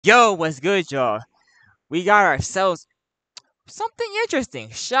Yo, what's good, y'all? We got ourselves something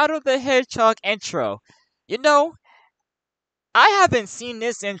interesting. Shadow the Hedgehog intro. You know, I haven't seen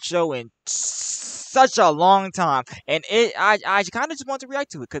this intro in such a long time, and I kind of just want to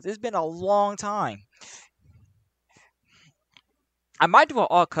react to it because it's been a long time. I might do an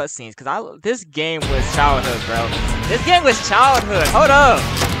all cutscenes because this game was childhood, bro. This game was childhood. Hold up.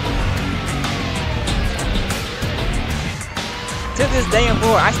 To this day and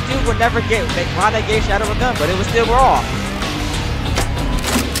more, I still would never get why they gave Shadow a gun, but it was still raw.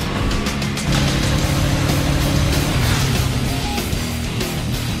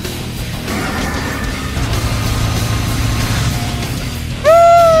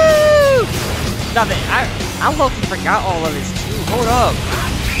 Nothing. I low-key forgot all of this too. Hold up.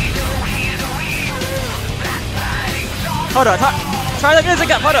 Hold up. Try the music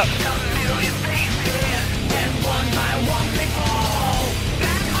up. Hold up.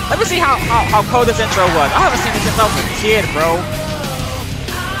 Let me see how cold this intro was. I haven't seen this since I was a kid, bro.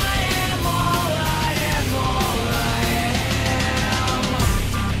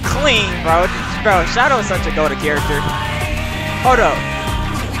 Clean, bro. Bro, Shadow is such a go-to character. Hold up.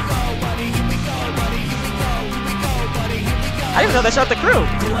 I didn't even know they shot the crew.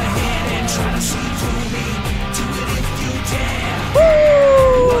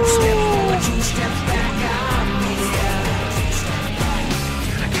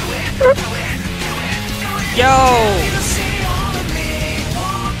 Yo!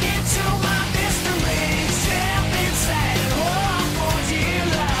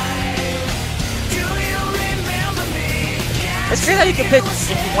 It's crazy how you can pick if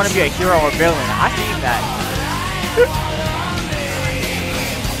you want to be a hero or villain. I've seen that.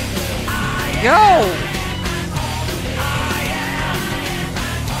 Yo!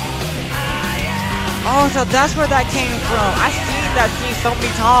 Oh, so that's where that came from. I've seen that scene so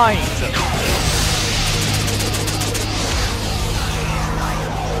many times.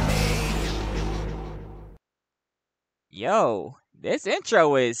 Yo, this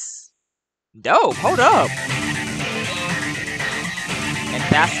intro is dope. Hold up. And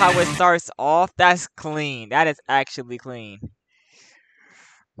that's how it starts off. That's clean. That is actually clean.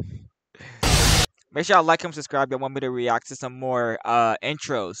 Make sure y'all like and subscribe. Y'all want me to react to some more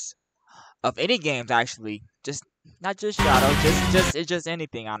intros of any games, actually. Just not just Shadow, just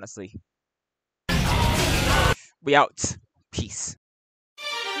anything, honestly. We out. Peace.